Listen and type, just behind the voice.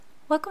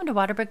Welcome to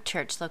Waterbrook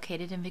Church,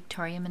 located in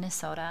Victoria,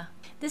 Minnesota.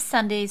 This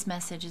Sunday's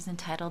message is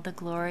entitled The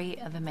Glory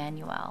of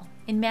Immanuel.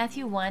 In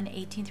Matthew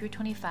 1:18 through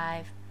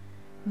 25,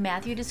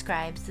 Matthew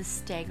describes this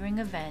staggering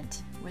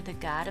event where the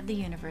God of the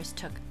universe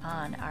took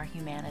on our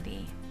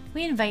humanity.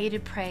 We invite you to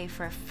pray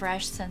for a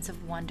fresh sense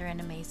of wonder and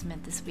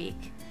amazement this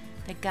week,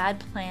 that God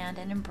planned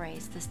and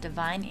embraced this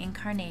divine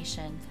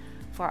incarnation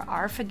for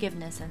our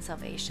forgiveness and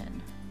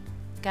salvation.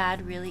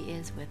 God really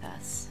is with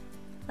us.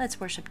 Let's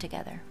worship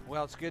together.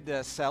 Well, it's good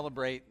to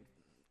celebrate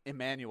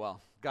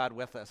Immanuel, God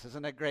with us.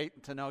 Isn't it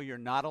great to know you're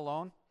not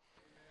alone?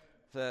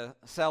 To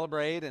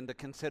celebrate and to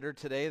consider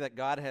today that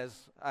God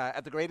has,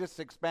 at the greatest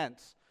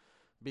expense,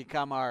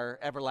 become our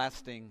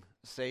everlasting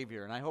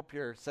Savior. And I hope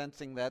you're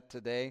sensing that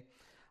today.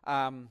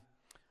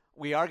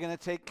 We are going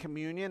to take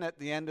communion at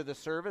the end of the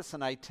service,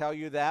 and I tell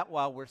you that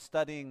while we're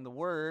studying the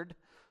Word,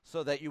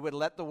 so that you would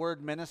let the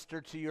Word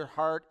minister to your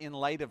heart in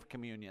light of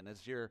communion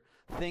as you're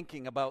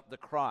thinking about the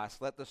cross.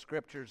 Let the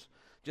Scriptures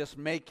just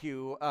make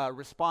you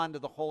respond to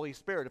the Holy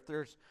Spirit. If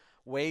there's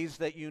ways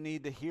that you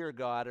need to hear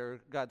God or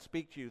God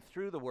speak to you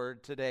through the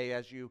Word today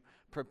as you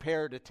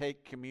prepare to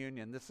take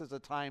communion, this is a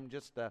time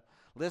just to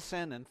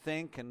listen and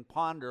think and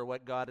ponder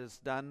what God has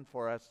done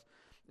for us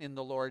in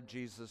the Lord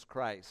Jesus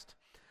Christ.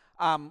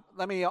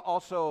 Let me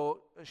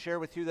also share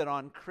with you that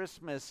on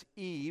Christmas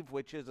Eve,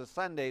 which is a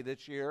Sunday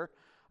this year,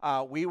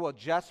 we will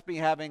just be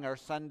having our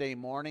Sunday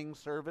morning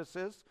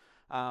services.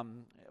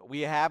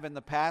 We have in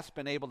the past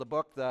been able to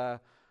book the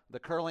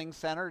curling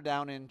center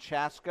down in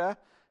Chaska,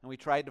 and we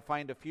tried to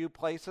find a few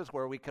places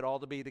where we could all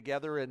be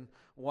together in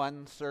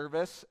one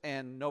service,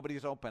 and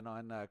nobody's open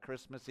on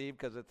Christmas Eve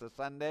because it's a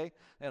Sunday.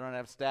 They don't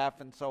have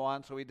staff and so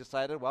on, so we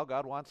decided, well,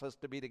 God wants us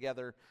to be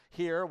together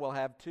here. We'll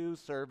have two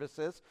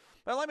services.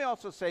 But let me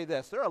also say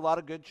this. There are a lot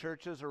of good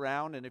churches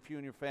around, and if you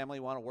and your family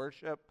want to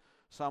worship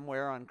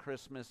somewhere on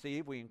Christmas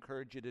Eve, we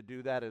encourage you to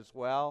do that as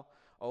well.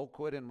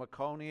 Oakwood in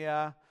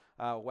Waconia,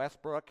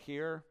 Westbrook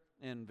here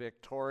in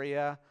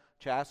Victoria,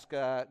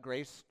 Chaska,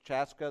 Grace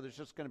Chaska. There's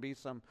just going to be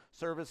some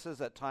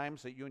services at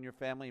times that you and your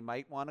family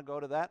might want to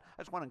go to that.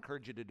 I just want to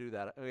encourage you to do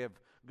that. We have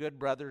good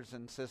brothers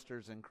and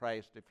sisters in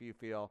Christ if you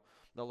feel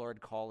the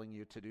Lord calling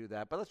you to do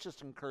that. But let's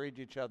just encourage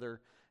each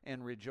other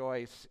and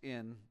rejoice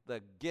in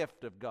the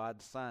gift of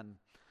God's Son,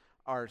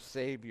 our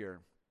Savior.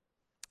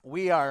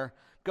 We are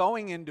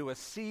going into a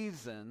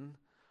season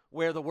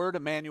where the word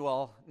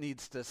Immanuel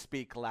needs to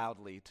speak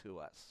loudly to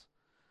us.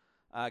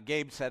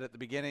 Gabe said at the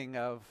beginning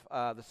of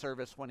the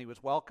service when he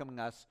was welcoming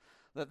us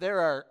that there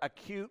are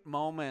acute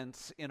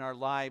moments in our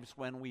lives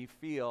when we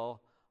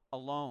feel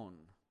alone.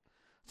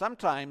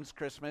 Sometimes,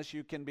 Christmas,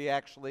 you can be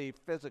actually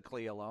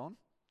physically alone,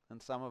 and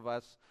some of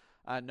us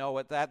know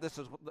what that. This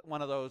is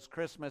one of those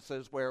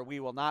Christmases where we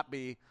will not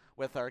be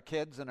with our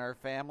kids and our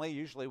family.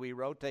 Usually we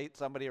rotate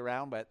somebody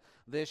around, but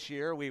this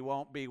year we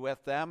won't be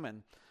with them,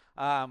 and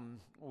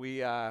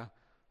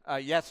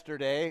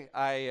yesterday,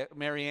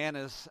 Marianne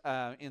is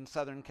in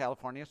Southern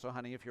California, so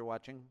honey, if you're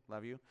watching,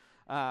 love you.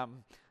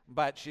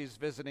 But she's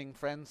visiting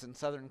friends in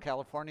Southern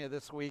California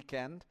this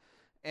weekend.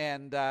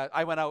 And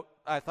I went out,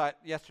 I thought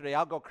yesterday,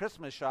 I'll go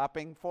Christmas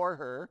shopping for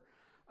her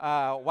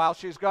while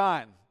she's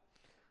gone.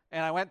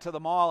 And I went to the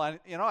mall, and,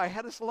 I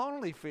had this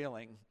lonely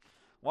feeling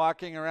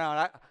walking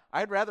around.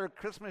 I'd rather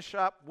Christmas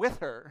shop with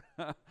her,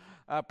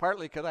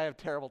 partly because I have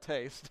terrible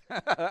taste.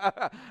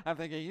 I'm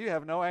thinking, you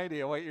have no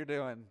idea what you're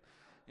doing.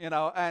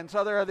 And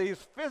so there are these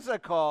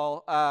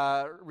physical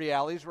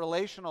realities,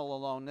 relational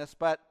aloneness,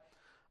 but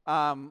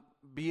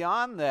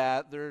beyond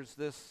that, there's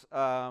this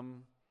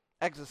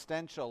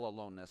existential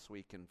aloneness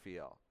we can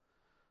feel.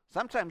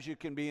 Sometimes you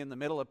can be in the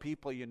middle of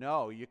people you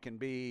know. You can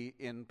be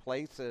in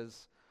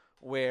places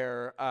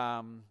where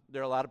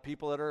there are a lot of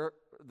people that are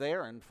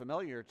there and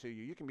familiar to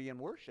you. You can be in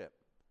worship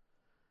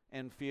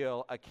and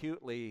feel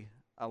acutely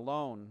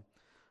alone.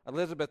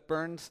 Elizabeth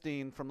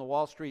Bernstein from the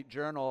Wall Street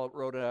Journal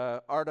wrote an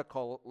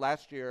article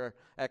last year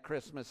at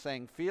Christmas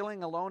saying,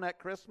 feeling alone at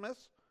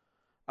Christmas,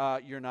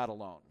 you're not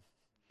alone.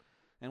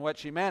 And what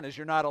she meant is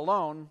you're not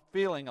alone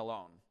feeling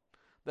alone,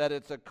 that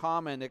it's a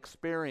common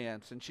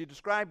experience. And she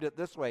described it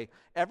this way: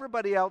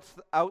 everybody else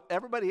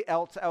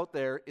out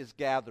there is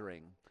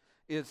gathering,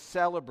 is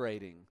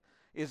celebrating,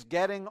 is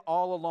getting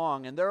all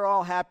along, and they're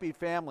all happy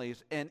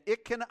families, and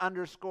it can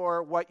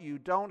underscore what you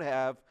don't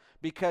have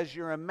because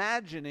you're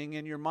imagining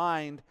in your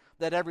mind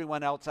that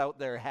everyone else out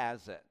there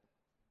has it.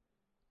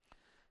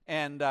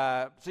 And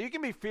so you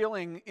can be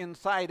feeling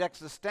inside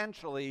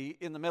existentially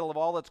in the middle of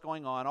all that's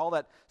going on, all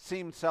that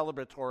seems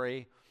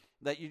celebratory,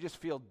 that you just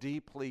feel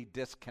deeply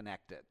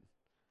disconnected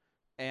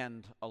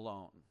and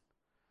alone.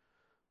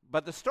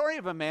 But the story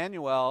of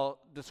Immanuel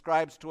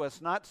describes to us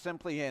not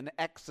simply an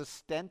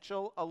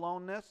existential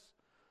aloneness.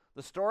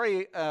 The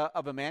story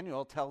of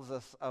Immanuel tells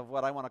us of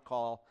what I want to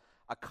call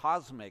a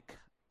cosmic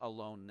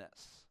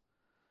aloneness.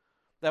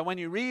 That when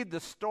you read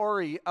the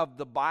story of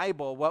the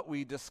Bible, what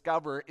we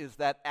discover is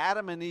that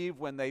Adam and Eve,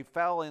 when they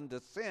fell into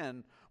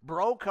sin,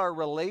 broke our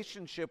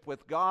relationship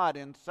with God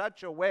in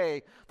such a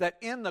way that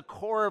in the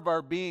core of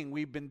our being,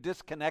 we've been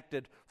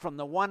disconnected from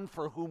the one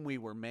for whom we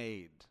were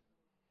made.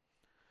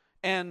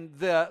 And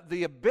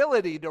the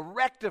ability to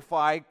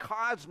rectify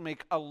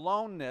cosmic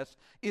aloneness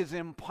is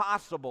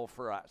impossible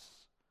for us.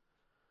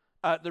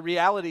 The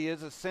reality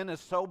is that sin has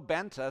so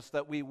bent us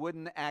that we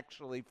wouldn't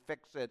actually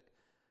fix it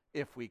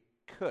if we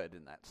could,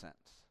 in that sense.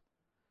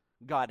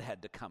 God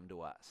had to come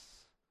to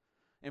us.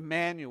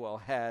 Immanuel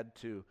had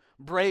to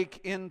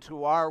break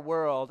into our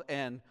world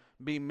and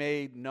be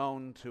made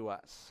known to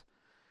us.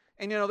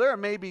 And there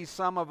may be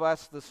some of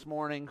us this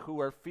morning who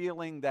are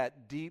feeling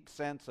that deep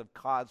sense of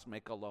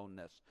cosmic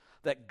aloneness,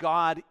 that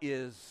God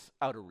is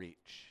out of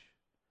reach,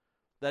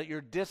 that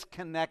you're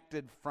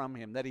disconnected from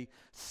him, that he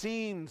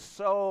seems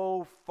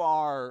so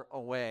far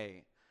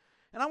away.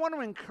 And I want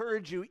to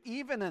encourage you,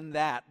 even in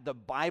that, the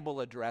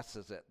Bible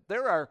addresses it.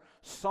 There are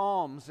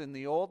Psalms in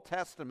the Old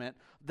Testament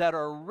that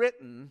are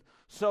written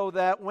so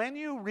that when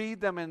you read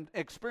them and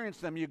experience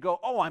them, you go,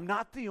 oh, I'm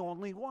not the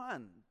only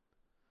one.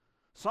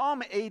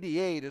 Psalm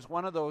 88 is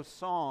one of those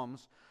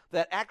Psalms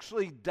that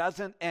actually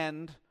doesn't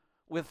end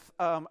with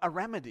a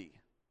remedy.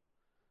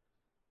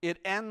 It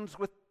ends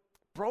with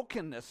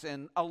brokenness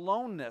and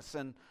aloneness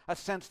and a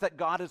sense that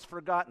God has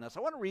forgotten us. I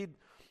want to read,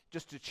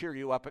 just to cheer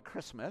you up at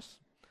Christmas,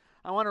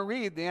 I want to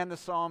read the end of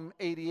Psalm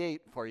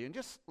 88 for you, and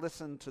just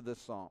listen to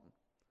this psalm,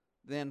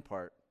 the end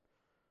part.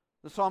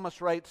 The psalmist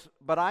writes,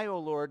 "But I, O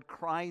Lord,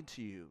 cried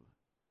to you.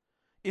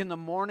 In the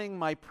morning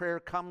my prayer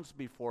comes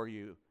before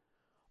you.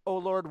 O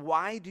Lord,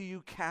 why do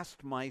you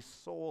cast my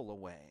soul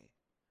away?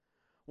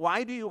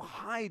 Why do you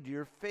hide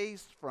your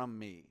face from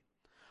me?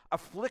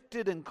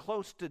 Afflicted and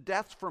close to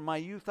death from my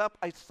youth up,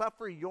 I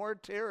suffer your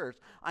terrors.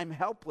 I'm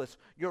helpless.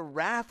 Your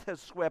wrath has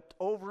swept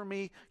over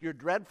me. Your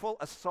dreadful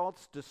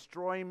assaults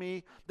destroy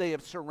me. They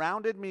have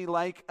surrounded me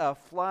like a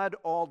flood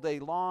all day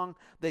long.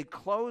 They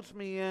close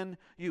me in.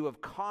 You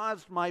have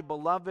caused my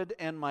beloved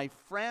and my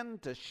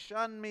friend to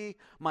shun me.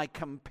 My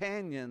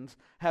companions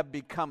have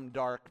become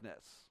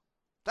darkness."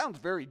 Sounds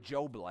very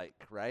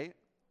Job-like, right?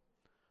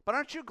 But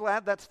aren't you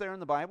glad that's there in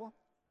the Bible?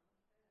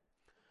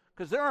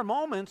 Because there are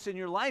moments in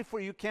your life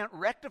where you can't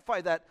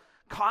rectify that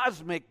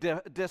cosmic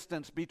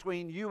distance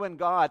between you and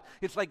God.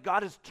 It's like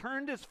God has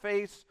turned his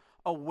face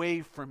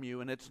away from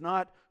you, and it's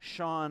not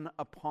shone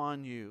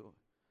upon you.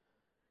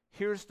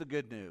 Here's the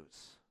good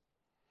news,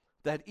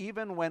 that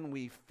even when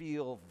we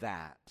feel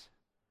that,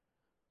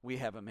 we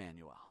have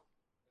Immanuel.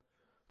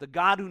 The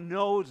God who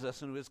knows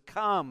us and who has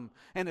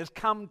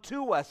come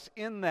to us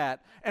in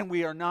that, and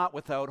we are not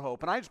without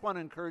hope. And I just want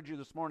to encourage you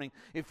this morning,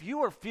 if you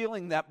are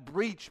feeling that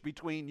breach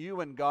between you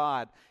and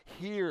God,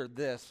 hear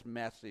this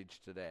message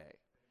today. Amen.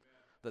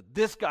 That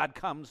this God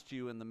comes to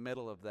you in the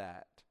middle of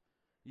that.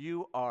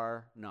 We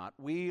are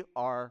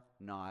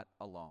not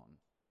alone.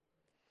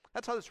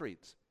 That's how this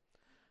reads.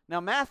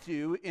 Now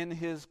Matthew in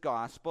his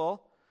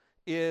gospel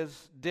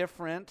is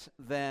different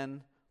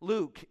than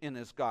Luke in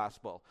his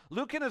gospel.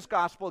 Luke in his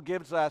gospel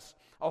gives us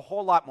a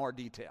whole lot more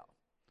detail.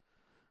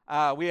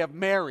 We have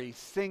Mary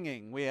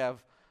singing. We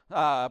have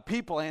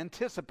people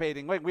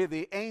anticipating. We have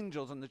the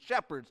angels and the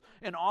shepherds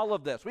and all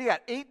of this. We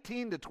got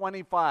 18 to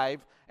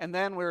 25, and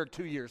then we're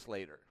 2 years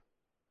later.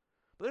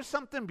 But there's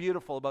something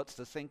beautiful about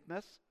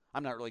succinctness.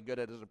 I'm not really good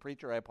at it as a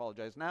preacher. I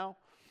apologize now.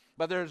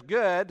 But there's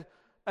good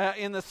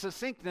in the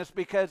succinctness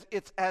because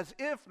it's as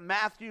if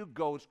Matthew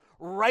goes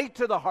right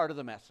to the heart of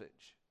the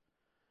message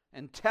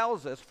and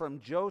tells us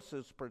from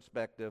Joseph's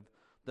perspective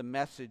the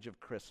message of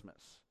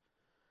Christmas.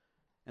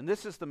 And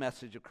this is the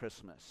message of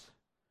Christmas,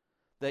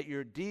 that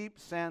your deep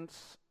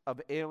sense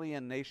of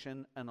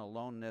alienation and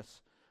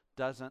aloneness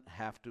doesn't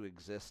have to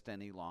exist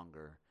any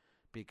longer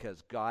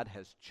because God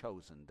has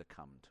chosen to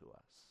come to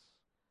us.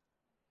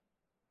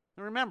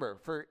 And remember,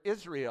 for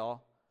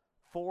Israel,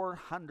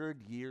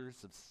 400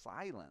 years of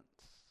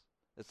silence,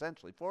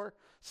 essentially, 4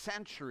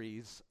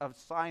 centuries of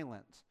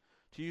silence.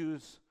 To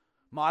use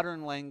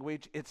modern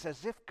language, it's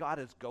as if God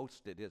has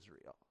ghosted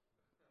Israel.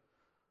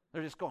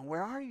 They're just going,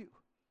 where are you?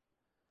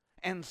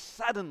 And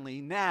suddenly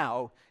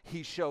now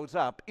he shows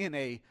up in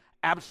a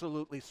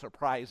absolutely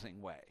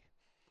surprising way.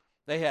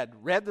 They had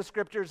read the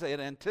scriptures, they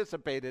had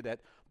anticipated it,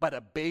 but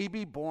a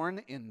baby born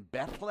in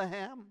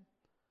Bethlehem?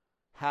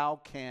 How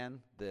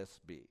can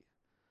this be?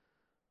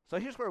 So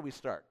here's where we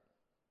start.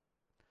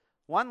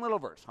 One little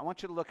verse. I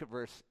want you to look at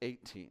verse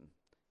 18.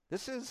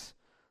 This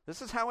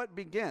is how it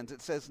begins.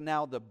 It says,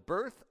 "Now the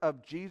birth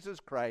of Jesus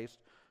Christ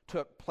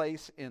took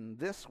place in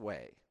this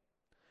way.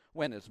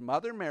 When his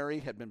mother Mary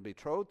had been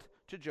betrothed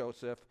to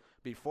Joseph,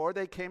 before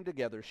they came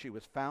together, she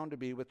was found to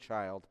be with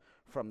child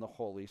from the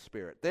Holy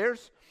Spirit."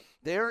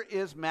 There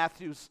is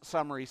Matthew's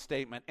summary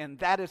statement, and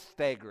that is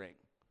staggering.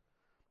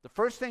 The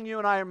first thing you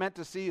and I are meant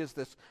to see is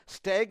this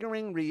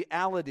staggering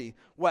reality.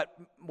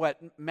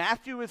 What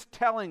Matthew is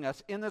telling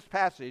us in this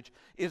passage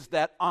is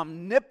that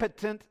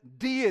omnipotent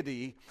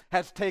deity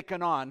has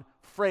taken on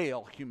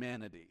frail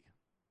humanity.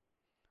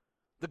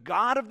 The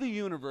God of the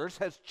universe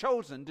has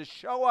chosen to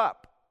show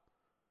up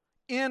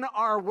in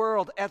our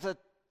world as a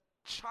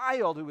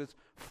child who is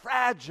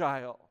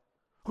fragile,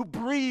 who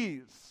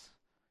breathes.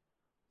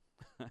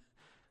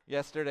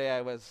 Yesterday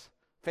I was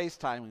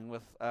FaceTiming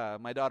with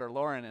my daughter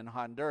Lauren in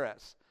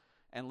Honduras.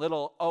 And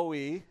little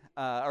Owie,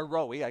 or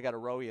Rowie, I got a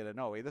Rowie and an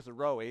Owie. This is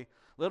Rowie.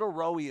 Little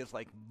Rowie is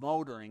like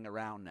motoring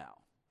around now.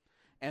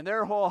 And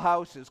their whole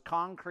house is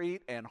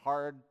concrete and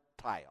hard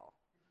tile.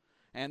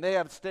 And they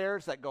have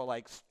stairs that go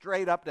like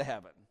straight up to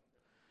heaven.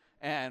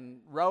 And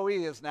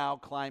Rowie is now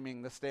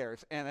climbing the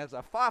stairs. And as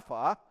a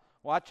fafa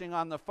watching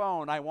on the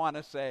phone, I want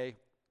to say,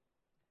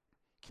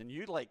 can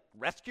you like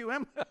rescue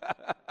him?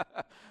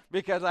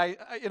 Because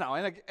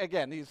and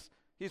again,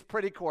 he's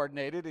pretty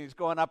coordinated and he's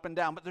going up and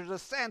down. But there's a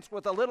sense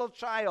with a little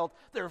child,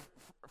 their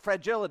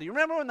fragility.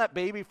 Remember when that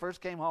baby first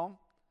came home?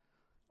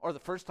 Or the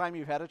first time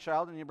you've had a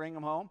child and you bring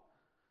them home?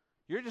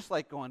 You're just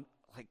like going,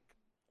 like,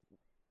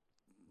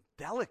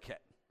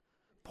 delicate,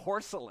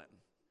 porcelain.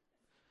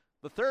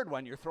 The third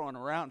one you're throwing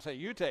around and say,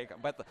 you take them.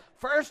 But the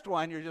first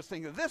one, you're just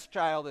thinking, this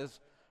child is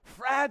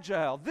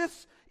fragile.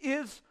 This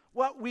is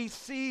what we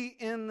see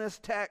in this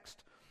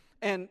text.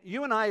 And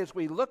you and I, as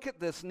we look at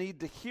this,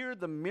 need to hear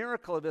the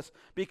miracle of this,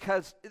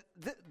 because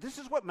this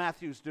is what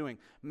Matthew's doing.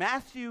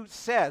 Matthew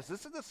says,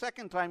 this is the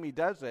second time he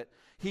does it,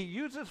 he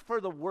uses for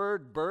the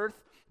word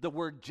birth, the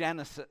word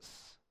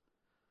Genesis.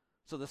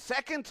 So the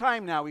second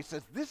time now he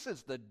says, this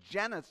is the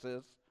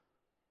Genesis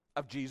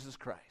of Jesus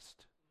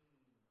Christ.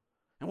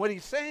 And what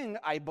he's saying,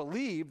 I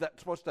believe, that's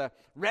supposed to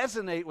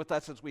resonate with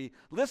us as we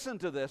listen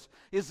to this,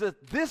 is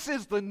that this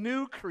is the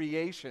new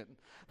creation.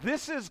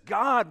 This is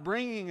God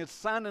bringing his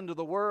Son into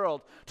the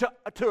world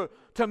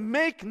to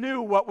make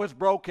new what was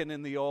broken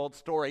in the old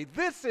story.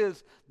 This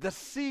is the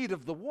seed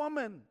of the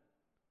woman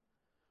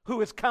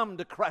who has come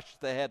to crush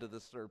the head of the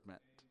serpent.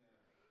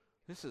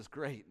 This is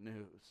great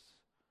news.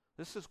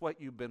 This is what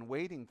you've been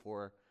waiting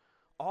for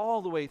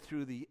all the way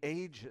through the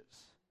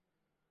ages.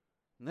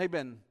 And they've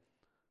been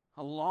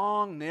a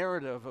long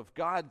narrative of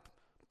God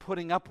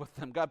putting up with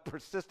them, God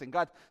persisting,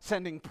 God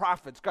sending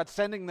prophets, God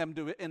sending them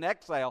in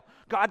exile,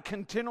 God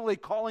continually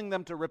calling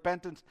them to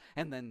repentance,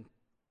 and then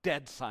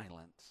dead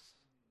silence.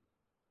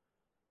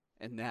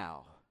 And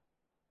now,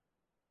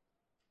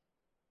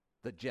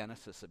 the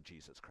genesis of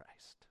Jesus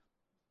Christ.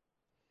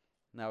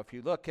 Now, if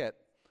you look at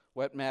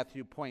what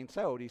Matthew points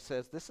out, he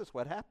says this is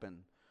what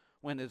happened.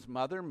 When his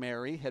mother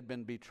Mary had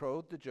been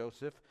betrothed to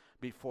Joseph,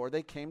 before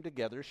they came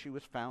together, she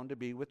was found to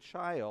be with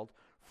child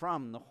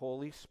from the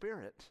Holy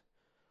Spirit.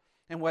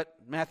 And what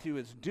Matthew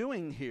is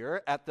doing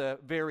here, at the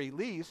very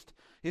least,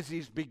 is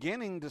he's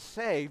beginning to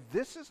say,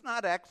 this is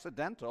not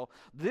accidental.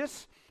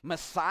 This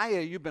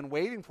Messiah you've been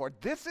waiting for,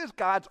 this is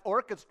God's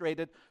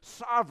orchestrated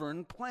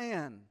sovereign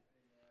plan.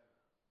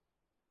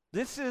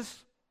 This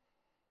is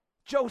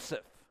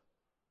Joseph.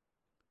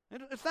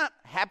 It's not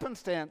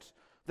happenstance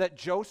that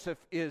Joseph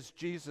is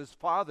Jesus'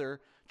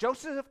 father.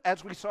 Joseph,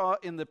 as we saw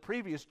in the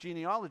previous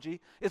genealogy,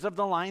 is of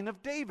the line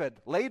of David.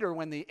 Later,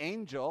 when the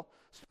angel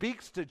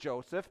speaks to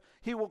Joseph,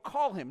 he will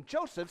call him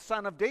Joseph,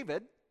 son of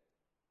David.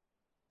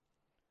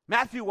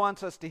 Matthew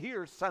wants us to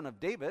hear son of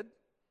David,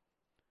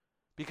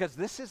 because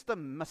this is the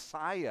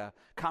Messiah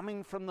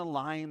coming from the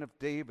line of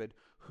David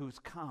who's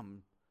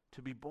come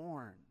to be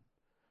born.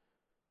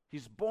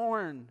 He's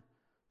born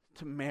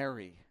to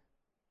Mary.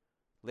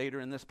 Later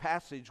in this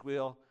passage,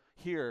 we'll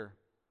hear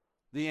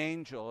the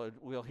angel,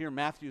 we'll hear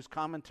Matthew's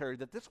commentary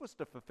that this was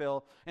to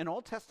fulfill an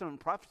Old Testament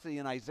prophecy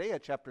in Isaiah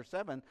chapter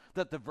 7,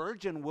 that the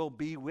virgin will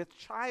be with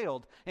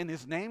child, and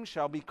his name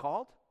shall be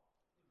called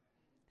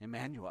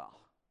Immanuel.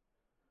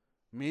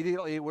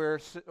 Immediately we're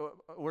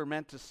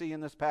meant to see in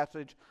this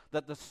passage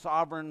that the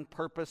sovereign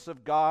purpose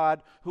of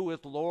God, who is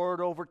Lord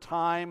over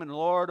time and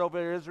Lord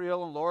over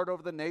Israel and Lord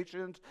over the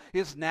nations,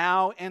 is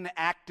now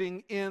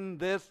enacting in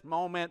this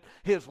moment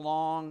his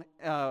long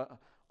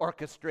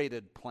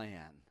orchestrated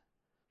plan.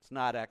 It's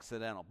not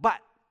accidental. But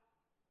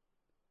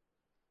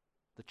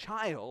the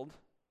child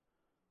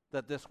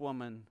that this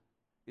woman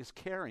is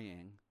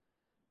carrying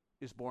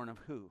is born of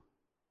who?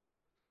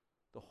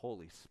 The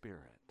Holy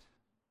Spirit.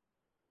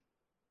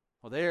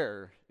 Well,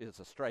 there is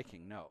a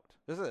striking note.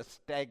 This is a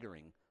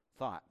staggering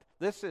thought.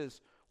 This is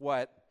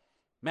what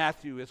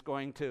Matthew is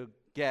going to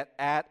get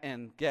at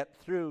and get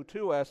through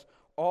to us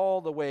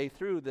all the way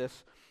through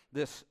this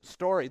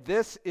story.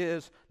 This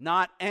is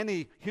not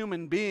any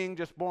human being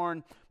just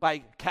born by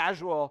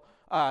casual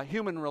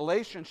human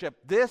relationship.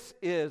 This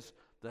is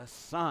the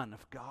Son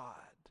of God,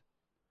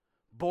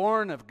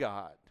 born of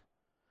God,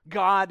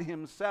 God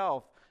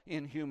himself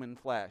in human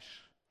flesh.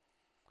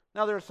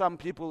 Now, there are some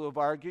people who have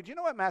argued, you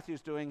know what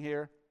Matthew's doing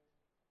here?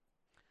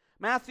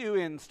 Matthew,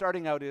 in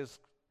starting out his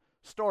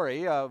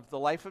story of the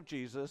life of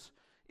Jesus,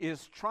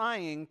 is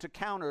trying to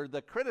counter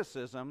the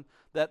criticism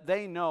that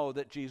they know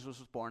that Jesus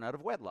was born out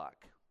of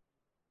wedlock.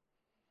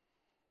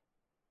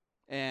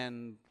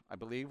 And I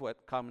believe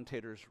what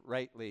commentators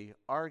rightly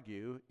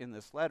argue in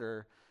this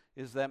letter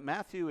is that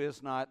Matthew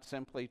is not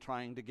simply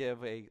trying to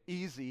give a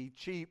easy,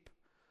 cheap,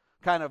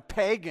 kind of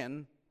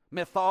pagan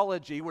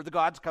mythology where the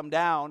gods come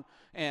down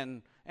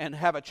and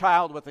have a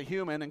child with a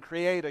human and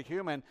create a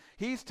human.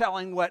 He's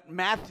telling what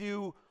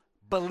Matthew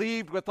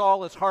believed with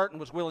all his heart and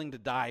was willing to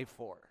die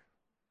for.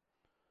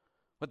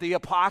 What the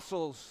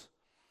apostles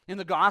in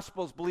the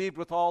Gospels believed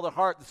with all their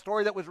heart, the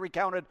story that was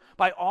recounted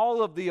by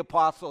all of the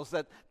apostles,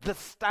 that the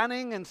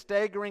stunning and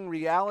staggering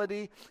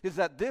reality is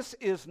that this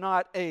is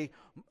not a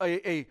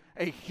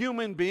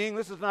human being,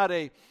 this is not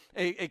a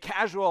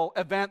casual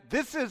event,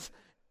 this is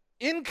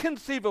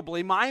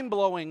inconceivably,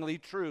 mind-blowingly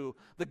true.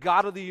 The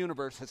God of the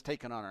universe has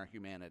taken on our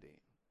humanity.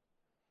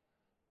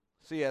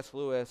 C.S.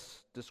 Lewis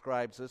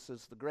describes this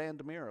as the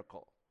grand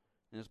miracle.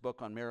 In his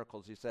book on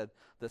miracles, he said,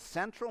 the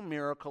central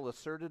miracle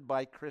asserted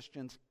by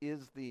Christians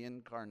is the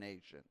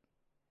incarnation.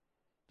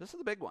 This is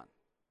the big one.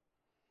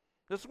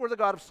 This is where the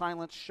God of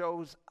silence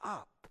shows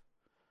up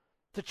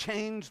to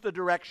change the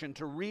direction,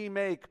 to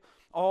remake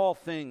all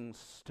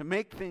things, to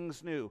make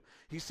things new.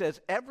 He says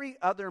every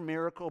other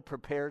miracle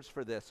prepares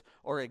for this,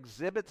 or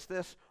exhibits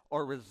this,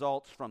 or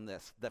results from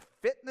this. The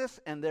fitness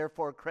and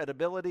therefore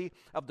credibility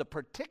of the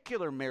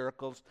particular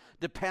miracles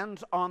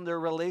depends on their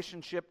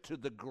relationship to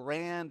the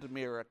grand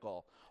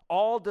miracle.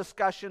 All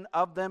discussion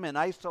of them in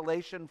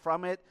isolation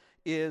from it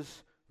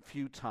is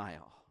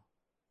futile.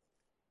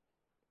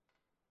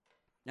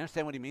 You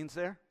understand what he means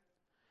there?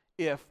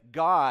 If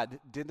God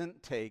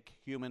didn't take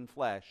human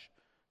flesh,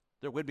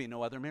 there would be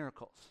no other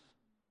miracles.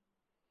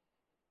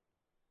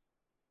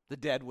 The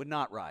dead would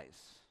not rise.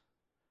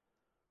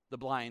 The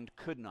blind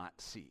could not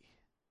see.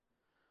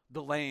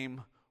 The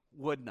lame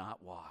would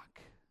not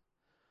walk.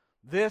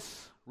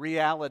 This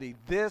reality,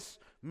 this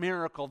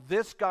miracle,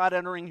 this God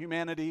entering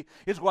humanity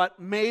is what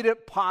made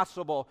it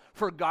possible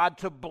for God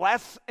to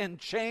bless and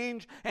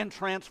change and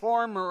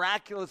transform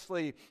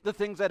miraculously the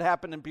things that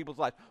happened in people's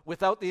lives.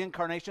 Without the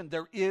incarnation,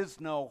 there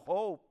is no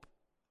hope.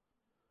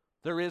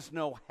 There is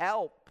no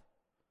help.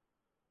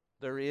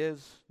 There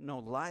is no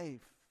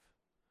life.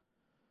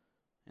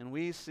 And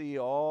we see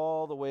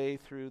all the way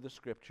through the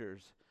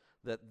scriptures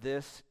that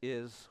this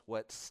is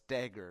what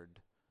staggered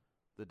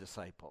the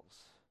disciples.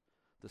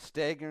 The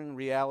staggering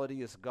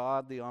reality is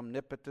God, the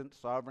omnipotent,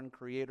 sovereign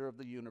creator of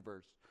the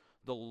universe.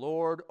 The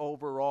Lord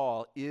over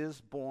all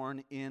is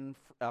born in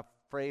a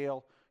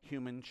frail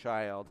human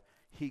child.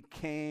 He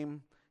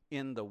came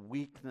in the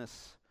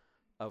weakness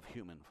of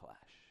human flesh.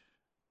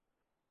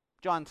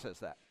 John says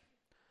that.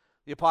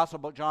 The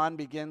Apostle John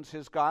begins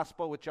his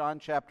gospel with John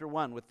chapter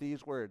 1 with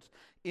these words.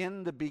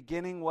 In the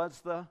beginning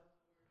was the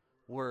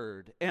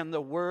Word, and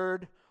the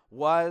Word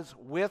was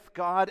with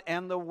God,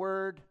 and the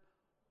Word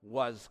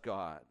was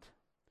God.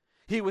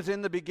 He was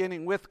in the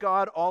beginning with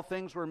God. All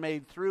things were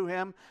made through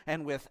him,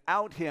 and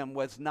without him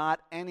was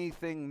not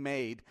anything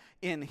made.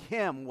 In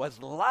him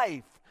was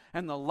life,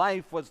 and the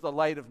life was the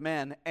light of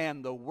men,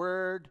 and the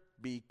Word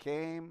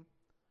became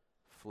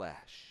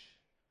flesh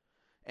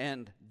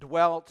and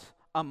dwelt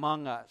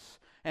among us.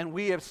 And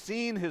we have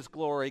seen his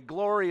glory,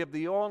 glory of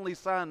the only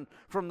Son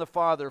from the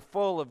Father,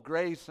 full of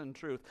grace and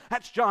truth.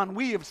 That's John.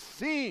 We have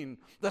seen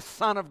the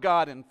Son of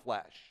God in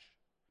flesh.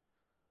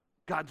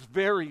 God's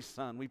very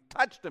Son. We've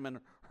touched him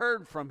and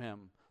heard from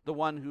him, the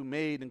one who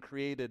made and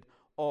created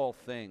all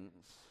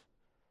things.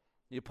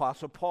 The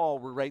Apostle Paul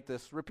will write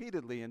this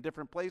repeatedly in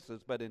different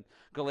places, but in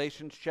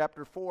Galatians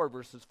chapter 4,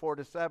 verses 4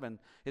 to 7,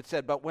 it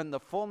said, but when the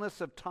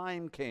fullness of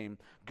time came,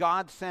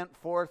 God sent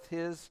forth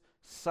his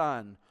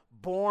Son,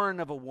 born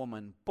of a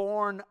woman,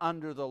 born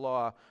under the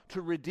law,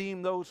 to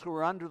redeem those who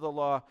are under the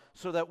law,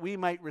 so that we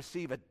might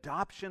receive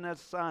adoption as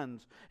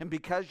sons. And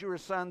because you are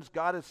sons,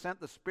 God has sent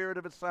the Spirit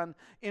of his Son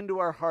into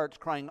our hearts,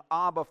 crying,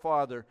 Abba,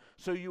 Father.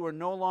 So you are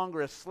no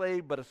longer a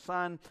slave, but a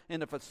son,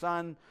 and if a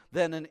son,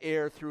 then an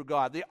heir through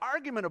God. The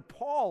argument of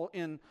Paul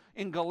in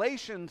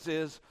Galatians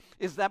is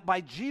that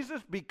by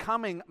Jesus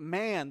becoming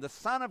man, the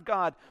Son of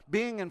God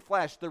being in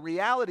flesh, the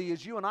reality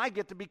is you and I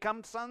get to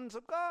become sons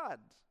of God.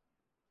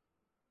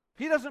 If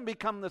he doesn't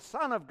become the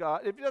Son of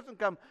God, if he doesn't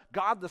become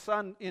God the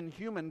Son in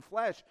human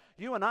flesh,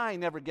 you and I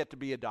never get to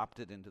be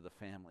adopted into the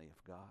family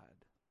of God.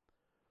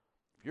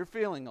 If you're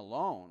feeling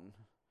alone,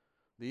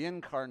 the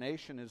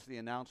incarnation is the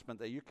announcement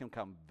that you can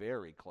come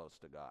very close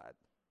to God,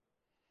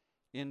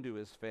 into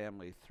his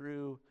family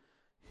through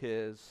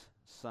his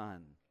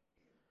Son.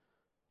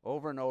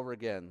 Over and over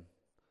again,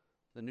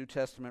 the New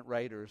Testament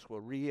writers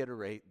will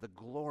reiterate the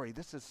glory.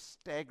 This is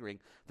staggering.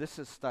 This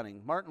is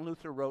stunning. Martin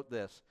Luther wrote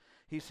this.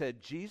 He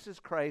said, Jesus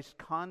Christ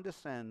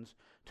condescends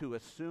to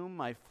assume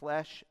my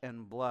flesh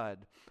and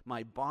blood,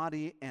 my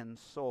body and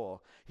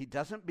soul. He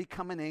doesn't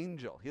become an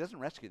angel. He doesn't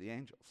rescue the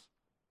angels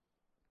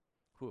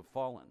who have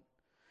fallen.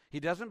 He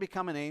doesn't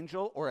become an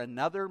angel or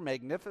another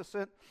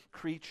magnificent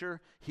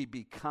creature. He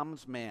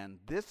becomes man.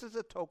 This is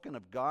a token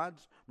of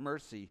God's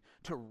mercy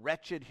to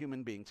wretched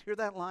human beings. Hear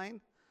that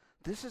line?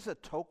 This is a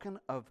token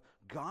of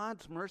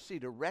God's mercy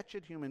to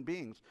wretched human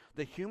beings.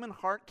 The human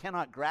heart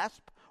cannot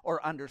grasp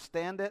or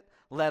understand it,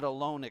 let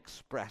alone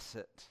express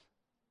it.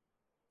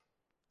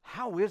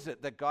 How is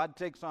it that God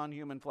takes on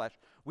human flesh?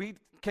 We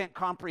can't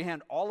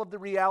comprehend all of the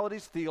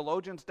realities,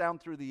 theologians down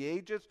through the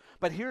ages,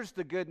 but here's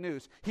the good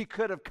news. He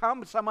could have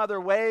come some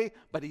other way,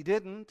 but he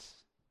didn't.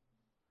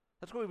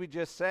 That's what we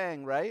just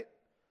sang, right?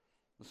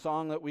 The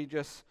song that we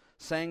just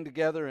sang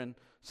together and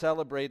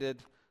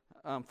celebrated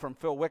from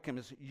Phil Wickham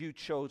is, you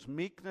chose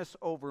meekness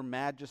over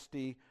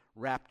majesty,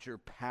 wrapped your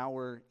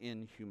power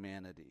in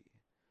humanity.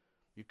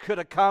 You could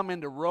have come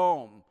into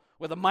Rome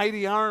with a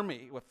mighty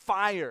army, with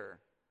fire,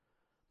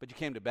 but you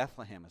came to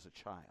Bethlehem as a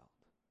child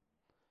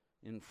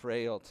in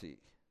frailty.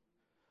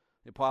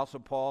 The Apostle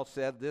Paul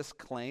said this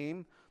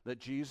claim that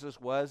Jesus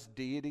was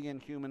deity in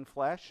human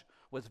flesh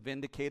was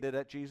vindicated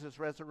at Jesus'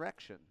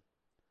 resurrection.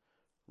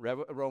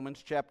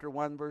 Romans chapter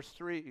 1, verse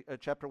 3,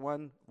 chapter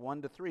 1,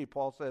 1 to 3,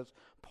 Paul says,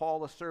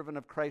 Paul, a servant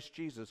of Christ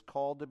Jesus,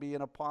 called to be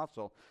an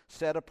apostle,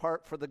 set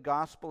apart for the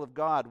gospel of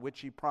God, which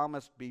he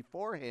promised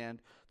beforehand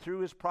through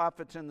his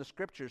prophets in the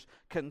scriptures,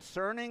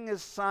 concerning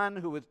his son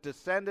who was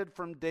descended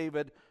from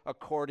David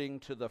according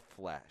to the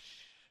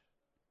flesh.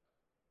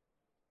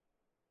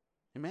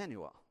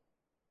 Immanuel,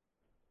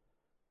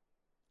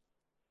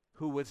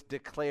 who was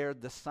declared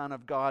the Son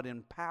of God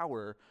in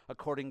power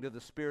according to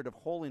the Spirit of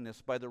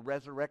holiness by the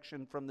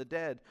resurrection from the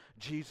dead,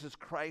 Jesus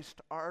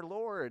Christ our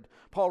Lord.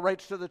 Paul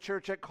writes to the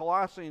church at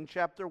Colossae in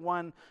chapter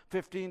 1,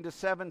 15 to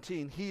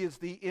 17, He is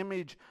the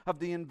image of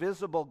the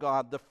invisible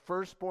God, the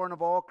firstborn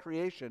of all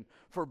creation.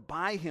 For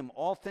by him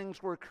all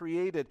things were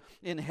created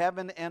in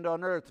heaven and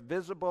on earth,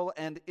 visible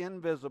and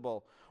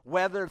invisible.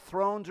 Whether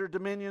thrones or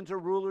dominions or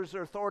rulers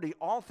or authority,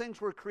 all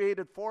things were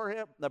created for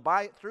him,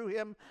 through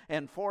him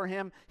and for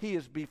him. He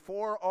is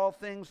before all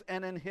things,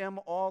 and in him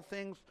all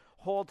things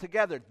hold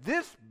together.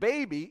 This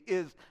baby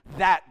is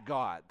that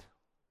God.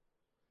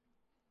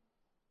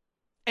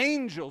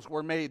 Angels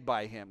were made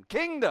by him.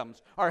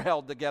 Kingdoms are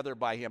held together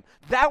by him.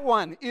 That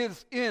one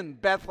is in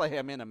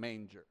Bethlehem in a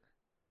manger.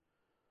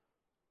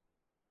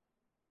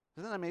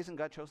 Isn't that amazing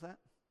God chose that?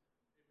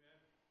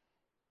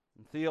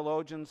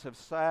 Theologians have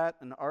sat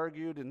and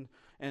argued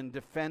and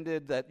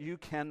defended that you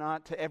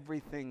cannot,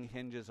 everything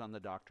hinges on the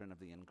doctrine of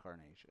the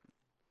incarnation.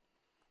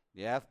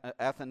 The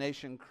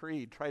Athanasian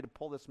Creed tried to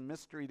pull this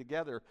mystery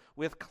together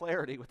with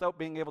clarity without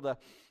being able to,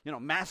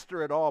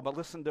 master it all. But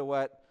listen to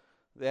what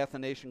the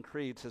Athanasian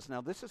Creed says.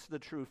 Now, this is the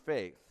true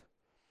faith,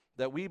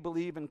 that we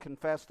believe and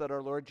confess that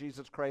our Lord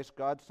Jesus Christ,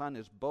 God's Son,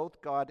 is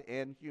both God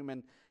and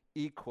human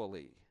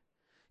equally.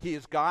 He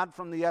is God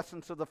from the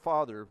essence of the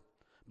Father,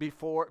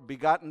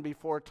 begotten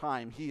before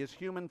time. He is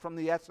human from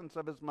the essence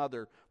of his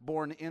mother,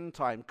 born in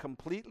time,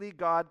 completely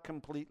God,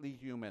 completely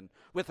human,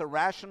 with a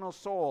rational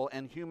soul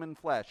and human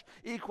flesh,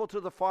 equal to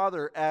the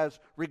Father as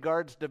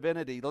regards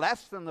divinity,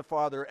 less than the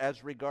Father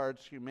as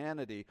regards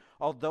humanity.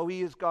 Although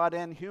he is God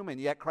and human,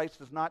 yet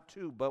Christ is not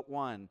two, but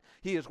one.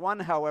 He is one,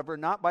 however,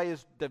 not by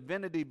his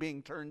divinity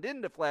being turned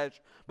into flesh,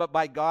 but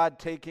by God's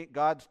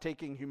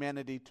taking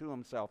humanity to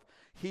himself.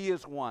 He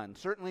is one,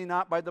 certainly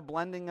not by the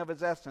blending of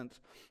his essence,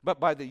 but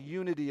by the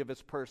unity of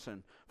his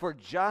person. For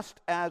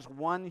just as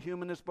one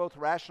human is both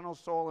rational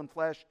soul and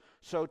flesh,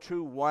 so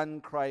too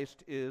one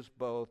Christ is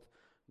both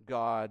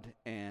God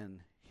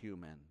and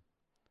human.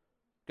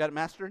 Got it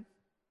mastered?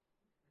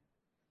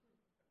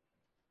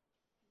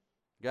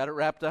 Got it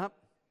wrapped up?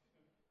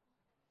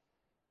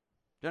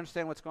 Do you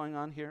understand what's going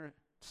on here?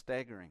 It's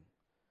staggering.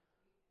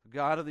 The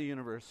God of the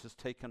universe has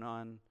taken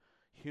on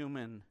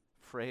human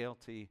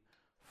frailty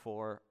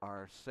for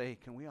our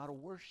sake, and we ought to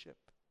worship.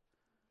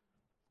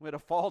 We ought to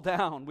fall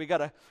down. We got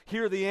to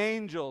hear the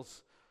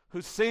angels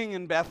who sing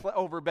in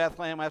over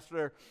Bethlehem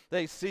after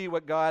they see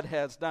what God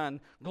has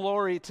done.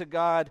 Glory to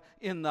God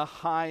in the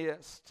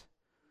highest.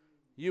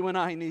 You and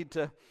I need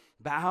to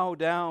bow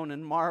down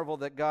and marvel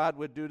that God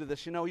would do to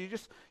this. You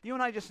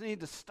and I just need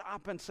to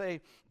stop and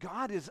say,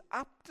 God is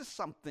up to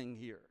something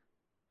here.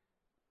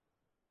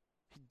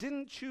 He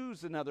didn't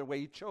choose another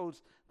way. He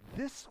chose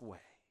this way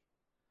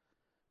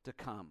to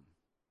come.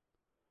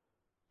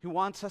 He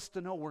wants us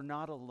to know we're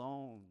not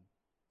alone.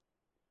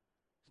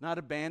 He's not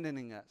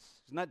abandoning us.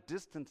 He's not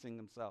distancing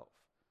himself.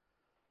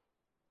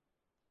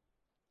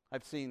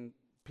 I've seen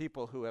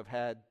people who have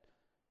had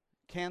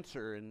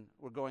cancer and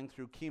were going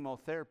through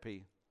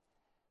chemotherapy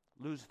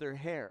lose their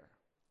hair.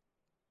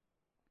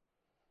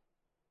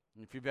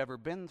 And if you've ever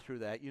been through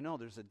that, you know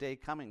there's a day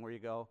coming where you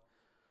go,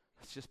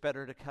 it's just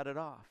better to cut it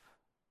off.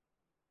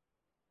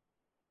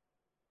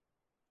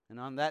 And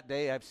on that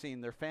day, I've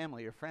seen their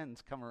family or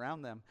friends come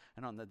around them,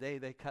 and on the day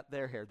they cut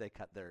their hair, they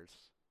cut theirs.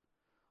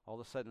 All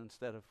of a sudden,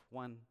 instead of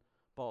one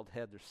bald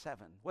head, there's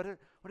seven. What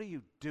are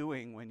you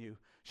doing when you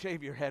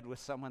shave your head with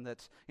someone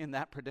that's in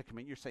that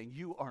predicament? You're saying,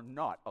 you are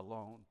not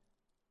alone.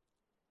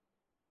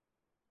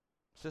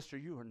 Sister,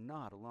 you are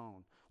not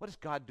alone. What is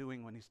God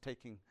doing when he's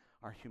taking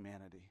our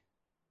humanity?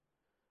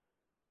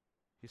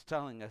 He's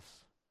telling us,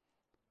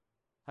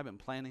 I've been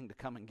planning to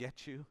come and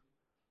get you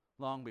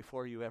long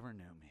before you ever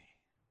knew me.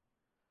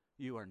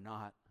 You are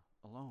not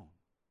alone.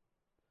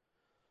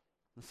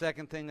 The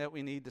second thing that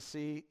we need to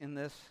see in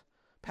this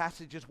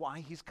passage is why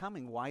he's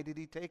coming. Why did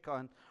he take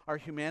on our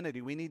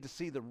humanity? We need to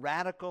see the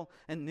radical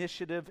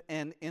initiative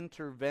and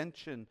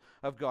intervention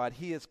of God.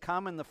 He has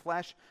come in the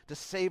flesh to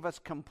save us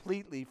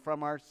completely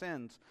from our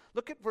sins.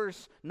 Look at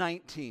verse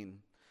 19.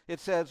 It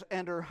says,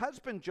 and her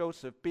husband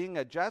Joseph, being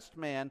a just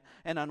man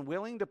and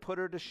unwilling to put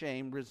her to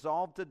shame,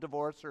 resolved to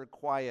divorce her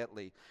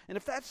quietly. And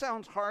if that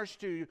sounds harsh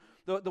to you,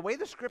 the way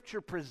the scripture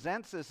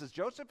presents this is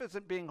Joseph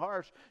isn't being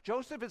harsh.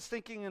 Joseph is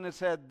thinking in his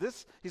head,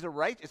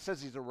 it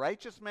says he's a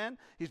righteous man.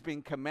 He's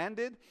being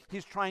commended.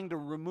 He's trying to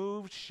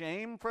remove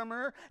shame from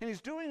her. And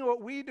he's doing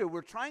what we do.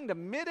 We're trying to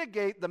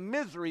mitigate the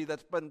misery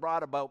that's been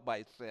brought about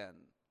by sin.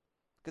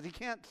 Because he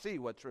can't see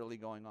what's really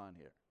going on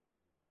here.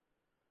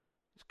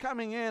 He's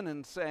coming in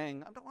and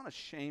saying, I don't want to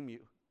shame you.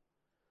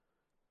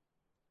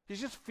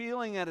 He's just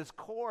feeling at his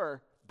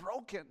core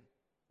broken.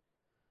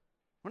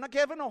 We're not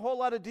given a whole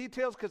lot of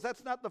details because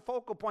that's not the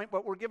focal point,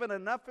 but we're given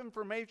enough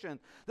information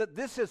that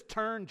this has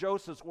turned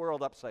Joseph's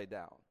world upside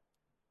down.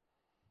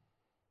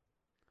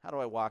 How do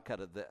I walk out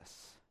of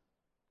this?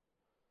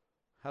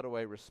 How do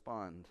I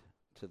respond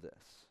to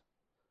this?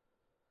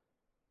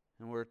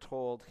 And we're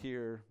told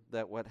here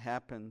that what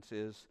happens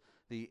is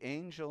the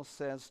angel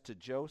says to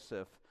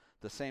Joseph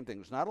the same thing.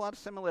 There's not a lot of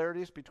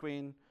similarities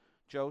between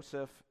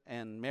Joseph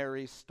and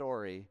Mary's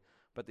story,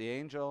 but the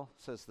angel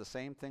says the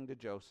same thing to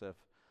Joseph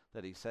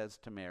that he says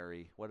to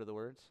Mary. What are the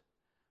words?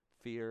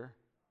 Fear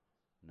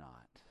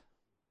not.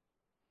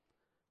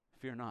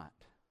 Fear not.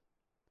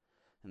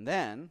 And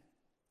then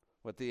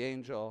what the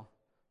angel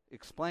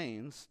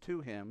explains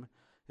to him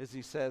is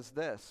he says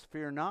this,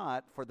 fear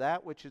not, for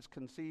that which is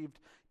conceived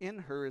in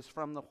her is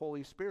from the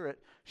Holy Spirit.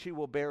 She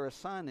will bear a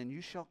son, and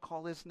you shall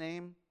call his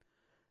name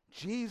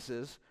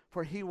Jesus,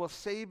 for he will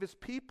save his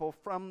people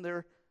from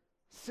their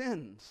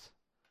sins.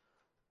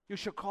 You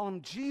shall call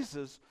him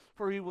Jesus,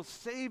 for he will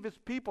save his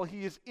people.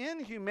 He is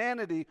in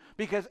humanity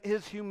because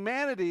his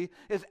humanity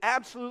is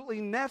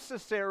absolutely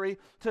necessary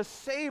to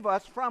save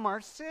us from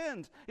our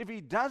sins. If he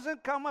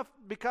doesn't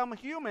become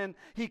human,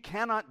 he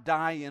cannot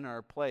die in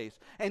our place.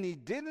 And he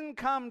didn't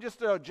come just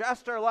to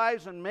adjust our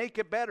lives and make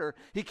it better.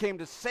 He came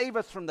to save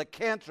us from the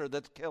cancer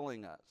that's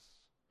killing us.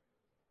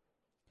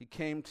 He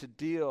came to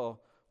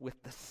deal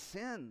with the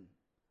sin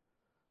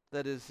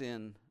that is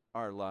in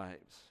our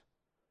lives.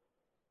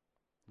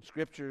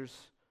 Scriptures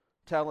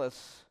tell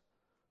us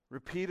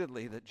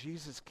repeatedly that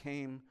Jesus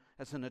came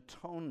as an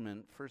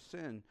atonement for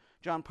sin.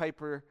 John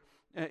Piper,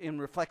 in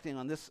reflecting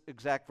on this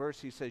exact verse,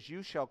 he says,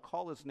 you shall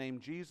call his name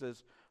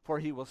Jesus, for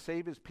he will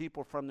save his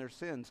people from their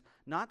sins.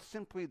 Not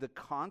simply the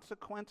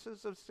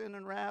consequences of sin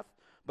and wrath,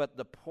 but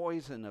the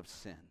poison of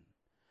sin.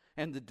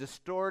 And the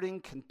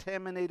distorting,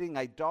 contaminating,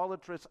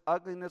 idolatrous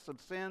ugliness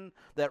of sin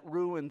that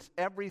ruins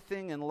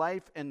everything in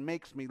life and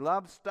makes me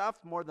love stuff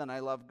more than I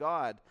love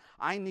God.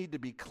 I need to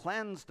be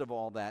cleansed of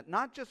all that,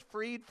 not just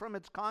freed from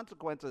its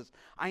consequences.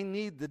 I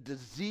need the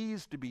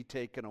disease to be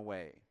taken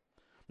away,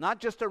 not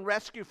just a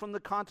rescue from the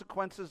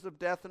consequences of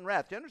death and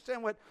wrath. Do you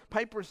understand what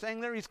Piper's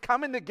saying there? He's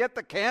coming to get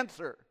the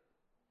cancer.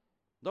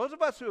 Those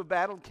of us who have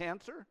battled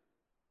cancer,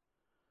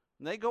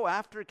 when they go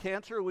after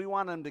cancer, we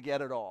want them to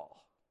get it all.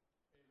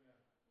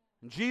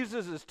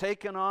 Jesus has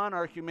taken on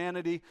our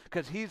humanity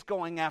because he's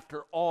going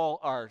after all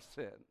our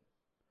sin.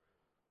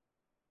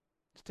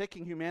 He's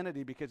taking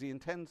humanity because he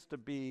intends to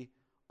be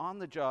on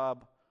the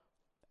job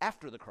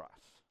after the cross.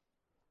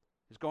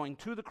 He's going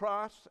to the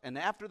cross and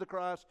after the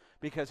cross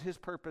because his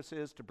purpose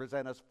is to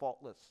present us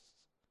faultless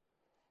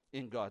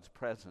in God's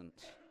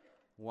presence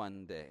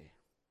one day.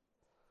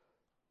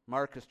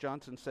 Marcus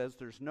Johnson says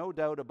there's no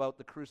doubt about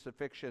the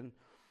crucifixion.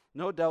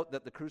 No doubt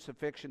that the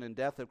crucifixion and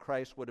death of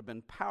Christ would have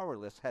been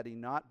powerless had he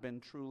not been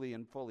truly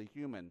and fully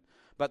human.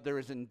 But there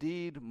is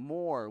indeed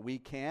more we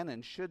can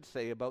and should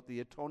say about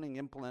the atoning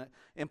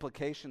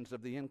implications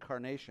of the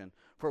incarnation.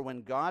 For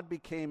when God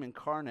became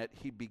incarnate,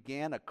 he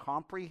began a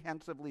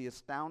comprehensively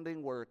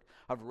astounding work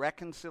of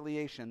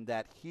reconciliation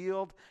that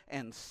healed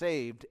and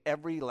saved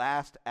every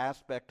last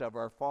aspect of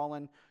our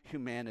fallen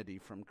humanity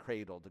from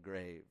cradle to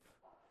grave.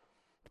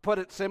 Put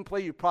it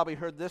simply, you've probably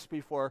heard this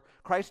before,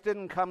 Christ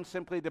didn't come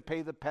simply to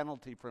pay the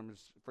penalty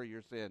for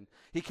your sin.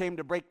 He came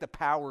to break the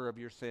power of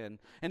your sin.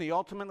 And he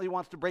ultimately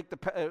wants to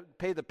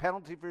pay the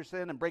penalty for your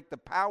sin and break the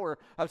power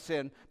of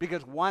sin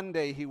because one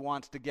day he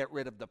wants to get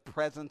rid of the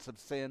presence of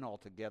sin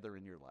altogether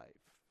in your life.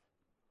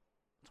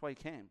 That's why he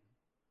came,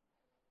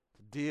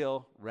 to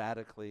deal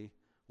radically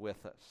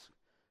with us.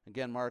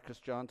 Again, Marcus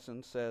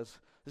Johnson says,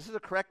 this is a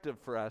corrective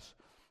for us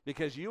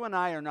because you and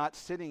I are not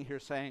sitting here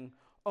saying,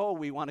 oh,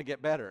 we want to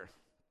get better.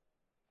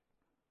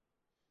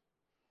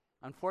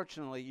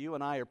 Unfortunately, you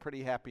and I are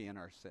pretty happy in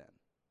our sin,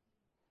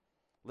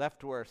 left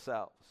to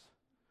ourselves.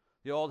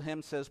 The old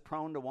hymn says,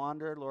 prone to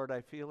wander, Lord,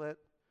 I feel it,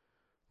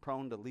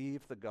 prone to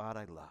leave the God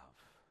I love.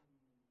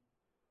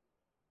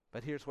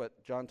 But here's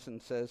what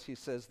Johnson says. He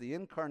says, the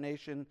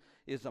incarnation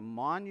is a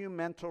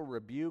monumental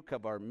rebuke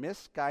of our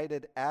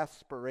misguided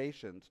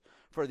aspirations,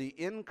 for the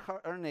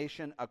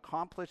incarnation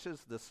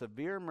accomplishes the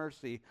severe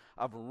mercy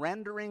of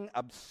rendering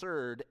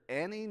absurd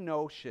any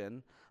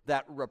notion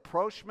that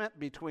rapprochement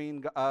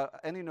between God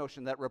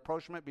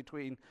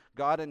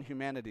and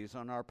humanity is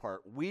on our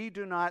part. We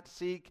do not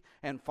seek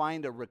and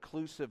find a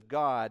reclusive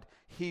God.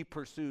 He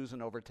pursues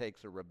and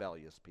overtakes a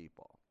rebellious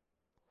people.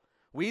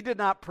 We did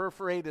not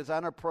perforate his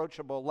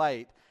unapproachable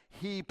light.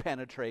 He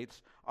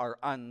penetrates our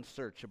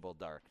unsearchable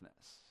darkness.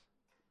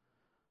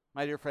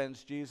 My dear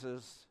friends,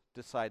 Jesus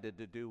decided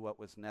to do what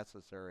was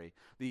necessary.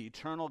 The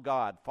eternal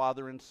God,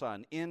 Father and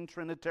Son, in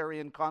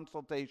Trinitarian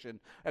consultation,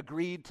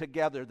 agreed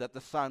together that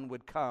the Son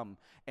would come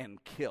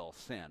and kill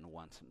sin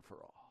once and for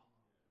all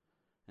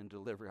and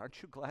deliver.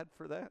 Aren't you glad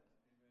for that?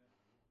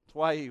 That's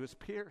why he was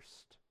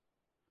pierced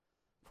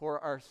for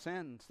our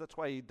sins. That's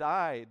why he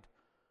died,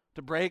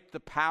 to break the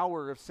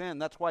power of sin.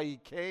 That's why he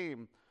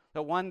came,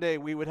 that one day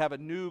we would have a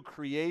new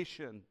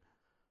creation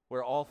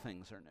where all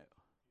things are new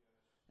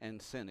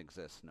and sin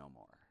exists no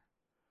more.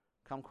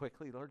 Come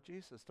quickly, Lord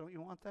Jesus. Don't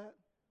you want that?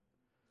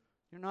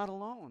 You're not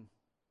alone.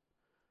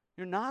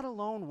 You're not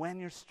alone when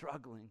you're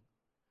struggling.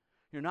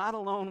 You're not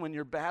alone when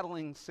you're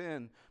battling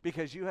sin,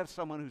 because you have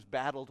someone who's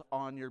battled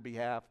on your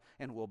behalf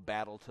and will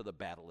battle till the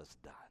battle is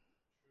done.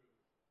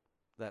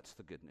 That's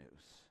the good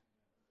news.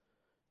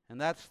 And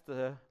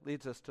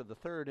leads us to the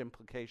third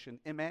implication,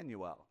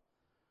 Immanuel,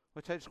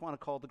 which I just want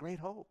to call the great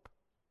hope.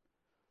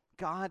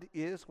 God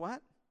is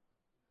what?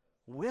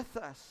 With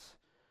us.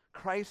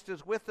 Christ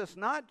is with us,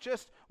 not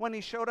just when he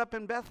showed up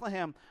in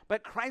Bethlehem,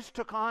 but Christ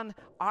took on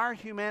our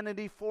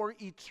humanity for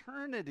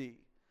eternity.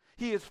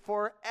 He is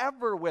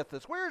forever with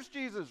us. Where is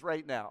Jesus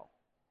right now?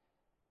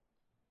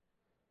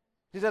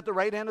 He's at the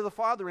right hand of the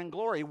Father in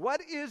glory.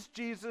 What is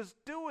Jesus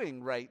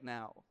doing right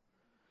now?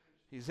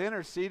 He's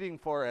interceding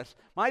for us.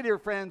 My dear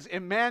friends,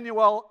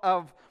 Immanuel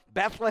of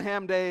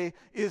Bethlehem Day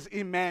is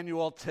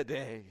Immanuel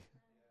today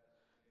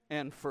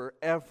and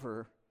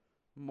forevermore.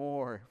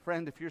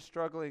 Friend, if you're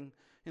struggling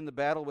in the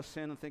battle with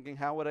sin and thinking,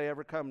 how would I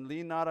ever come?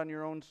 Lean not on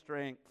your own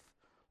strength.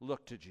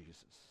 Look to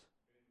Jesus.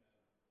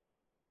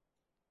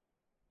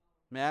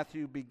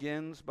 Matthew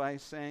begins by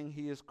saying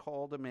he is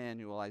called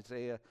Immanuel,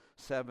 Isaiah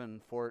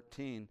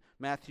 7:14.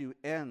 Matthew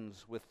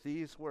ends with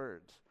these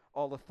words,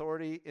 all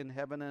authority in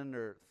heaven and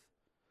earth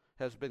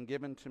has been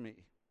given to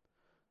me.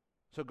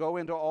 So go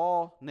into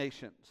all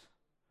nations,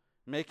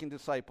 making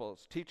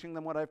disciples, teaching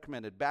them what I've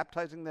commanded,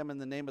 baptizing them in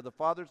the name of the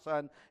Father,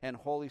 Son, and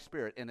Holy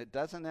Spirit. And it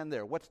doesn't end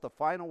there. What's the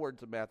final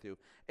words of Matthew?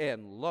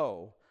 And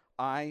lo,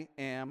 I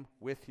am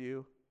with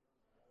you,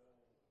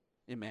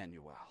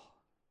 Immanuel.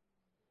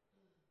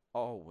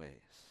 Always.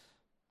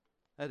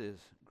 That is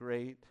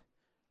great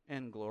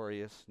and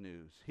glorious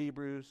news.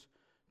 Hebrews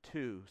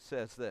 2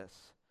 says this,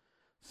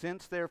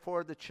 since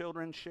therefore the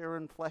children share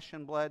in flesh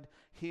and blood,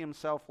 he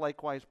himself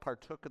likewise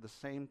partook of the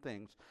same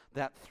things,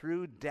 that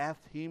through death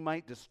he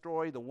might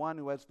destroy the one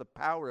who has the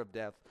power of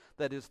death,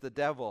 that is the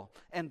devil,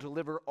 and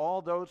deliver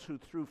all those who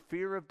through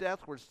fear of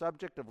death were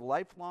subject of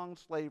lifelong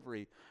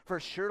slavery. For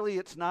surely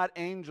it's not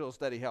angels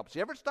that he helps.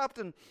 You ever stopped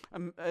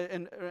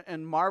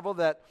and marvel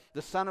that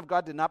the Son of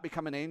God did not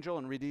become an angel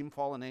and redeem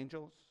fallen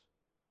angels?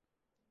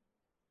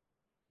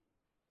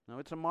 No,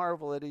 it's a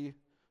marvel that he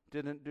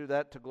didn't do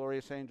that to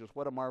glorious angels.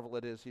 What a marvel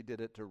it is he did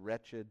it to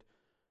wretched,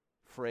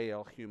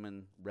 frail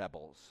human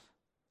rebels.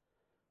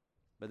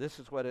 But this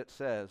is what it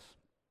says.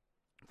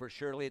 For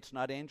surely it's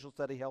not angels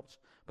that he helps,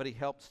 but he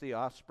helps the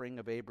offspring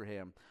of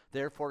Abraham.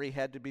 Therefore he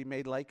had to be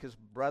made like his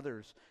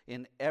brothers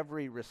in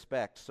every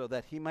respect, so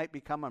that he might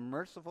become a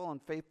merciful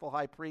and faithful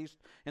high priest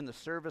in the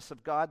service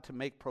of God to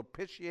make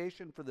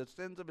propitiation for the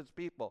sins of his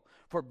people.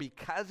 For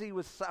because he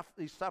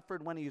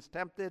suffered when he is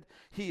tempted,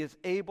 he is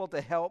able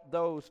to help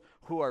those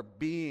who are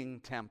being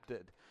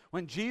tempted.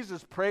 When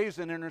Jesus prays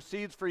and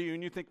intercedes for you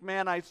and you think,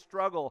 man, I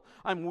struggle,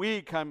 I'm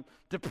weak, I'm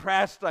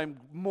depressed, I'm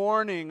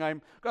mourning,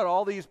 I've got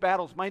all these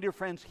battles. My dear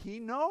friends, he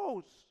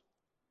knows.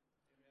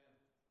 Amen.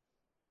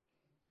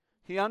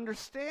 He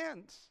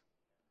understands.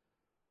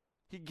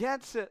 He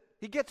gets it.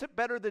 He gets it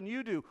better than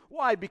you do.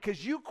 Why?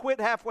 Because you quit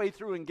halfway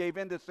through and gave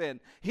in to sin.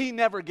 He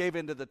never gave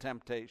in to the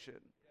temptation.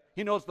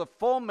 He knows the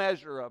full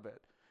measure of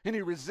it. And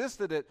he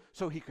resisted it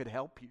so he could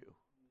help you.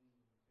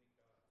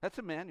 That's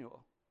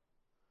Immanuel.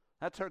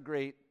 That's our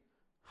great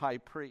high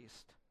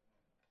priest.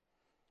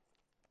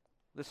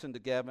 Listen to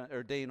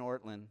Dane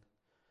Ortlund.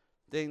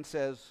 Dane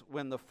says,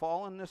 when the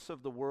fallenness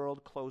of the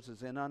world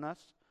closes in on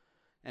us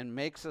and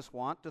makes us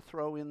want to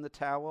throw in the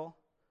towel,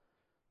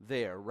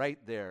 right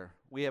there,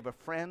 we have a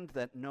friend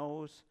that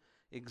knows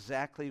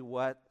exactly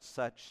what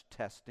such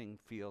testing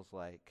feels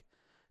like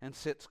and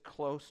sits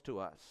close to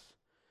us,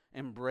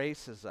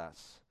 embraces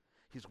us.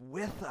 He's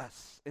with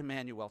us,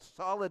 Immanuel.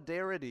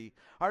 Solidarity.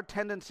 Our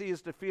tendency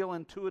is to feel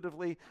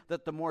intuitively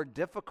that the more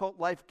difficult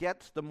life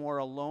gets, the more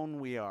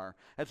alone we are.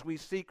 As we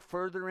seek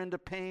further into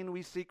pain,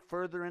 we seek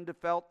further into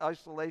felt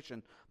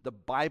isolation. The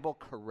Bible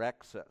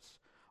corrects us.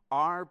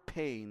 Our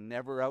pain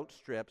never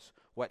outstrips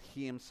what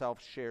he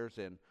himself shares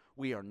in.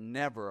 We are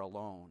never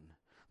alone.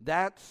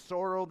 That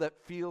sorrow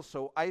that feels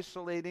so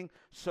isolating,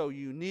 so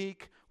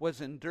unique, was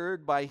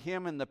endured by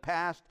him in the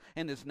past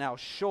and is now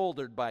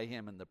shouldered by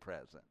him in the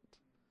present.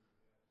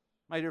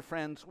 My dear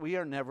friends, we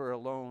are never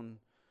alone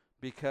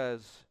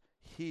because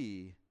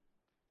he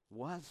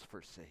was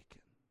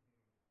forsaken.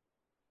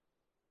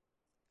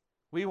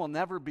 We will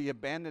never be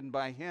abandoned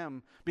by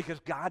him because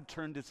God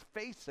turned his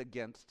face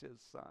against his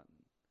son.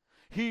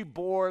 He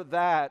bore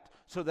that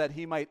so that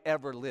he might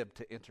ever live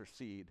to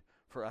intercede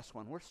for us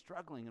when we're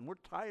struggling and we're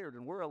tired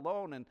and we're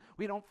alone and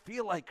we don't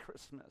feel like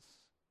Christmas.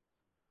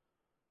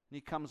 And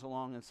he comes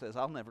along and says,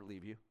 I'll never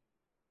leave you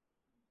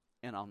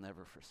and I'll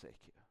never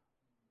forsake you.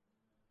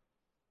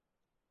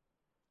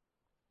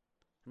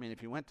 I mean,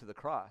 if he went to the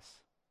cross,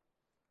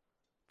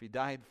 if he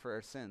died for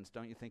our sins,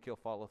 don't you think he'll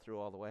follow through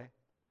all the way?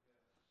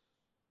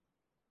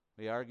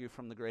 We argue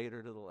from the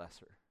greater to the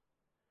lesser.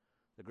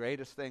 The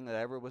greatest thing that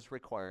ever was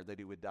required, that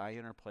he would die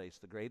in our place.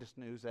 The greatest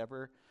news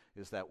ever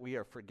is that we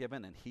are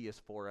forgiven and he is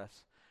for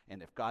us.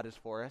 And if God is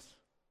for us,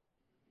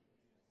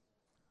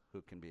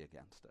 who can be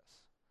against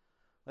us?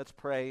 Let's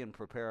pray and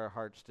prepare our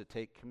hearts to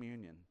take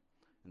communion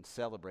and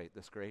celebrate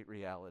this great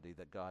reality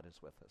that God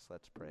is with us.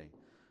 Let's pray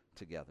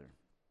together.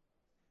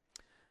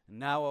 And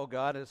now, O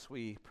God, as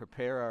we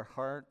prepare our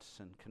hearts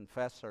and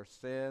confess our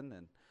sin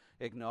and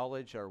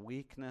acknowledge our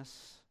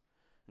weakness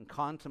and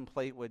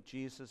contemplate what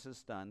Jesus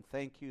has done,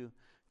 thank you,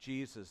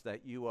 Jesus,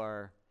 that you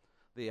are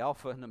the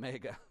Alpha and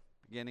Omega,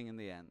 beginning and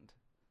the end.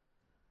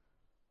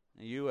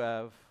 And you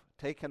have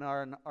taken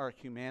our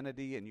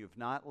humanity and you've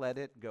not let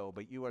it go,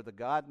 but you are the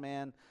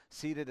God-man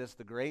seated as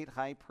the great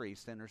high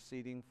priest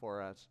interceding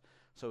for us.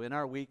 So in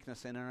our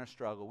weakness and in our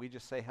struggle, we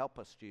just say, help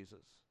us,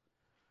 Jesus.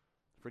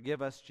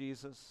 Forgive us,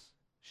 Jesus.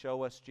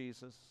 Show us,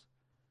 Jesus.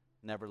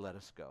 Never let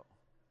us go.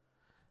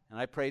 And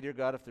I pray, dear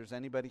God, if there's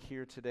anybody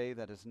here today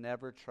that has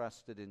never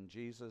trusted in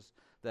Jesus,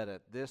 that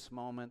at this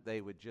moment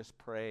they would just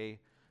pray,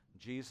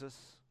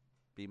 Jesus,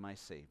 be my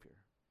Savior,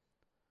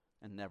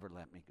 and never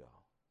let me go.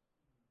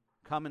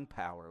 Come in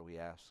power, we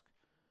ask.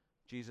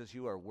 Jesus,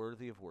 you are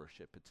worthy of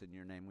worship. It's in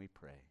your name we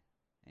pray.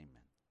 Amen.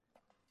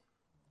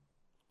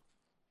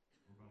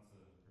 We're about to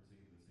partake of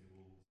the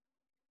table.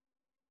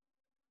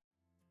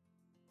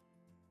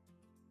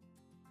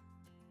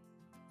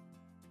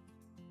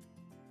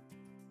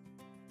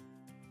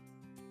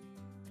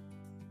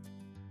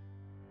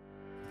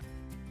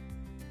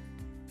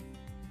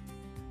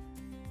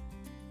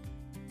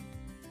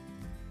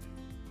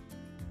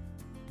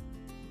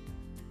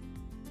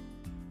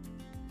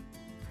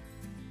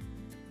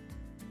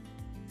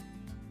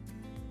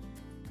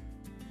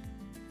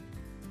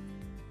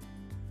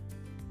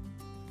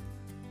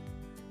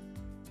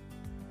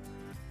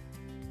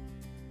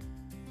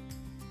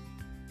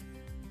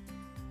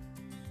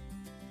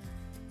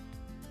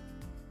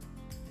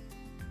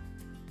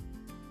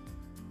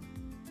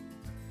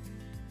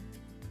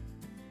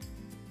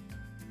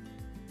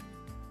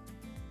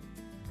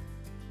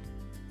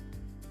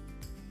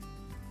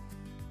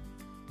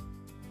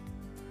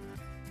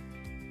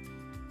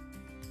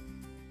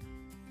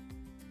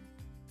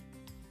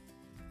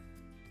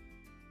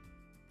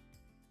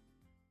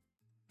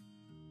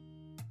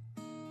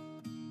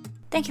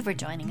 Thank you for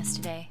joining us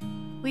today.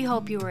 We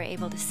hope you were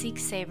able to seek,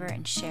 savor,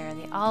 and share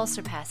the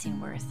all-surpassing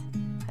worth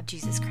of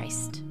Jesus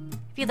Christ.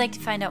 If you'd like to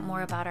find out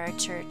more about our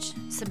church,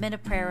 submit a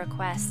prayer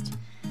request,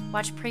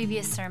 watch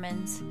previous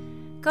sermons,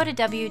 go to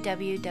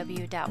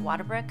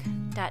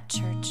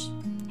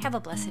www.waterbrook.church. Have a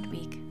blessed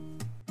week.